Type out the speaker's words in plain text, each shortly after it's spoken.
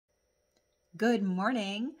Good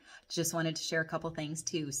morning. Just wanted to share a couple things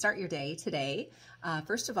to start your day today.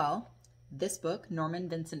 First of all, this book, Norman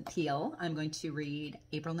Vincent Peale, I'm going to read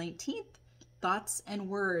April 19th. Thoughts and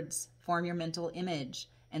words form your mental image.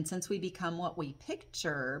 And since we become what we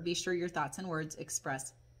picture, be sure your thoughts and words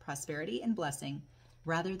express prosperity and blessing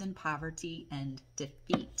rather than poverty and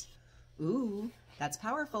defeat. Ooh, that's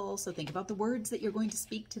powerful. So think about the words that you're going to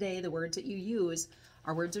speak today, the words that you use.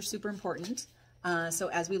 Our words are super important. So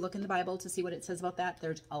as we look in the Bible to see what it says about that,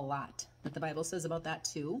 there's a lot that the Bible says about that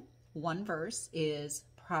too. One verse is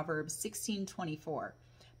Proverbs 16:24.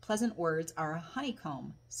 Pleasant words are a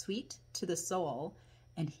honeycomb, sweet to the soul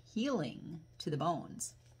and healing to the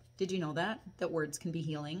bones. Did you know that words can be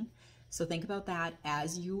healing? So think about that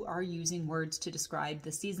as you are using words to describe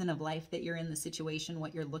the season of life that you're in, the situation,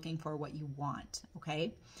 what you're looking for, what you want,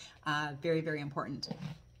 okay? Very, very important.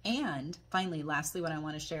 And finally, lastly, what I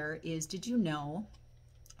want to share is, did you know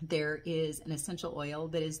there is an essential oil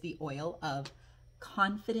that is the oil of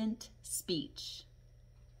confident speech?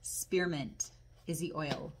 Spearmint is the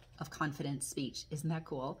oil of confident speech. Isn't that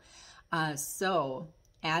cool? So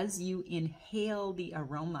as you inhale the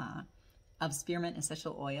aroma of spearmint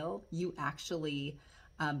essential oil, you actually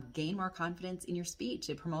gain more confidence in your speech.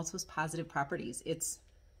 It promotes those positive properties. It's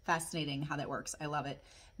fascinating how that works. I love it.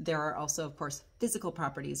 There are also, of course, physical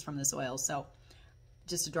properties from this oil. So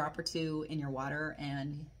just a drop or two in your water,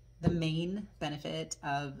 and the main benefit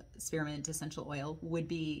of spearmint essential oil would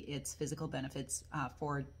be its physical benefits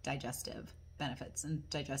for digestive benefits and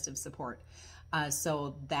digestive support.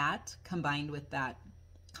 So that combined with that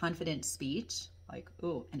confident speech, like,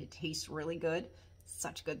 ooh, and it tastes really good,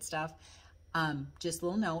 such good stuff. Just a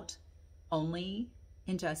little note, only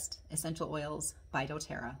ingest essential oils by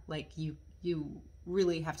doTERRA. Like you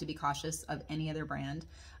really have to be cautious of any other brand.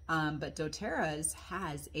 But doTERRA's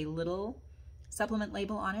has a little supplement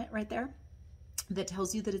label on it right there that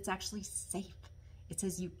tells you that it's actually safe. It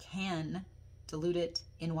says you can dilute it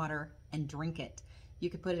in water and drink it. You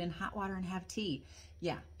could put it in hot water and have tea.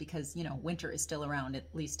 Yeah, because, you know, winter is still around,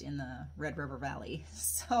 at least in the Red River Valley.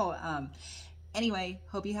 So anyway,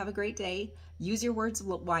 hope you have a great day. Use your words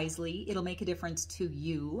wisely. It'll make a difference to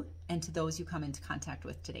you and to those you come into contact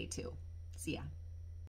with today too. See ya.